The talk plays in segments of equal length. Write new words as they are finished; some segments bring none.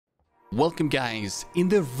Welcome guys. In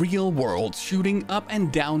the real world, shooting up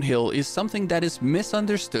and downhill is something that is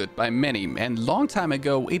misunderstood by many, and long time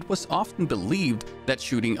ago it was often believed that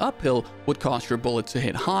shooting uphill would cause your bullet to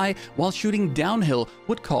hit high, while shooting downhill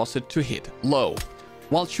would cause it to hit low.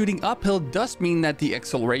 While shooting uphill does mean that the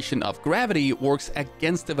acceleration of gravity works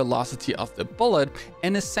against the velocity of the bullet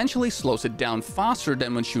and essentially slows it down faster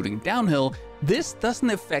than when shooting downhill, this doesn't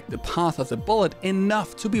affect the path of the bullet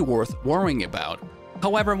enough to be worth worrying about.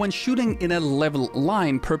 However, when shooting in a level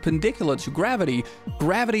line perpendicular to gravity,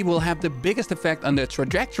 gravity will have the biggest effect on the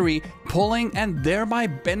trajectory, pulling and thereby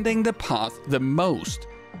bending the path the most.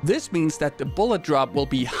 This means that the bullet drop will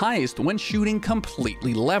be highest when shooting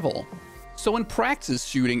completely level. So in practice,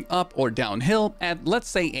 shooting up or downhill at, let's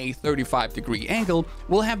say, a 35-degree angle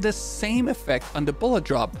will have the same effect on the bullet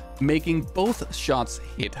drop, making both shots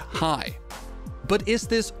hit high. But is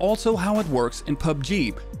this also how it works in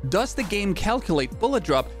PUBG? Does the game calculate bullet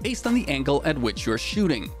drop based on the angle at which you're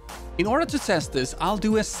shooting? In order to test this, I'll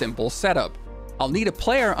do a simple setup. I'll need a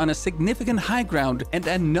player on a significant high ground and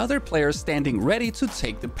another player standing ready to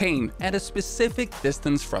take the pain at a specific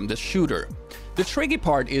distance from the shooter. The tricky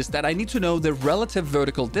part is that I need to know the relative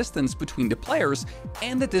vertical distance between the players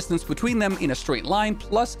and the distance between them in a straight line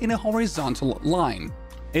plus in a horizontal line.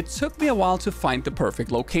 It took me a while to find the perfect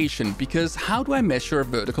location, because how do I measure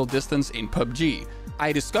vertical distance in PUBG?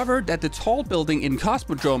 I discovered that the tall building in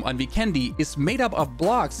Cosmodrome on Vikendi is made up of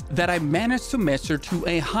blocks that I managed to measure to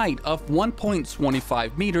a height of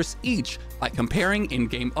 1.25 meters each by comparing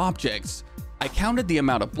in-game objects. I counted the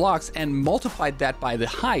amount of blocks and multiplied that by the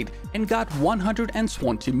height and got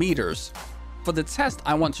 120 meters. For the test,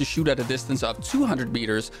 I want to shoot at a distance of 200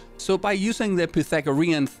 meters, so by using the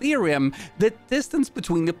Pythagorean theorem, the distance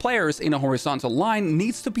between the players in a horizontal line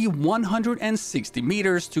needs to be 160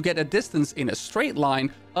 meters to get a distance in a straight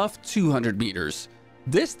line of 200 meters.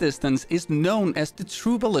 This distance is known as the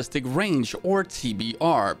true ballistic range, or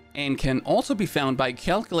TBR, and can also be found by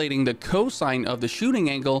calculating the cosine of the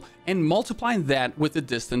shooting angle and multiplying that with the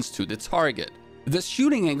distance to the target. The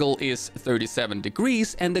shooting angle is 37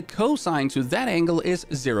 degrees and the cosine to that angle is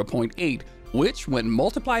 0.8, which when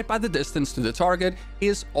multiplied by the distance to the target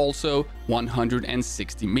is also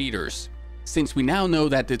 160 meters. Since we now know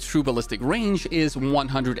that the true ballistic range is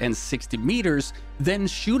 160 meters, then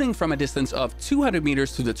shooting from a distance of 200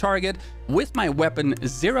 meters to the target with my weapon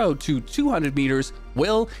 0 to 200 meters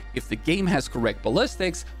will, if the game has correct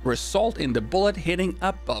ballistics, result in the bullet hitting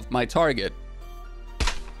above my target.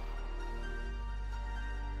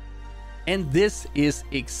 And this is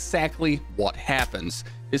exactly what happens.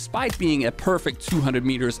 Despite being a perfect 200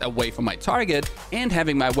 meters away from my target and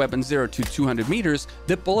having my weapon 0 to 200 meters,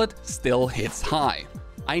 the bullet still hits high.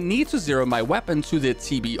 I need to zero my weapon to the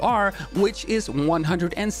TBR, which is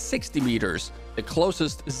 160 meters. The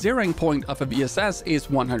closest zeroing point of a VSS is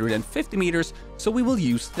 150 meters, so we will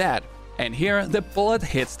use that. And here the bullet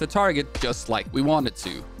hits the target just like we want it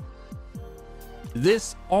to.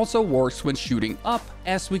 This also works when shooting up,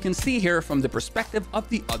 as we can see here from the perspective of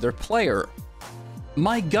the other player.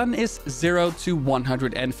 My gun is 0 to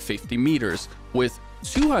 150 meters, with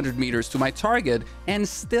 200 meters to my target, and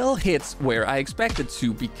still hits where I expect it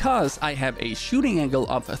to because I have a shooting angle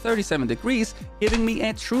of 37 degrees, giving me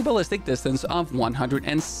a true ballistic distance of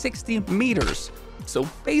 160 meters. So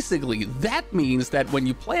basically, that means that when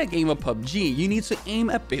you play a game of PUBG, you need to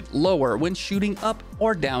aim a bit lower when shooting up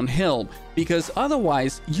or downhill, because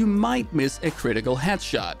otherwise you might miss a critical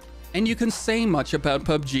headshot. And you can say much about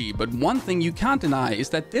PUBG, but one thing you can't deny is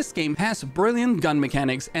that this game has brilliant gun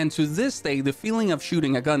mechanics, and to this day the feeling of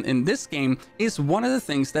shooting a gun in this game is one of the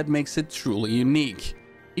things that makes it truly unique.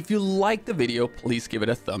 If you liked the video, please give it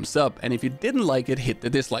a thumbs up, and if you didn't like it, hit the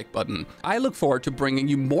dislike button. I look forward to bringing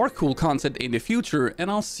you more cool content in the future, and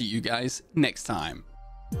I'll see you guys next time.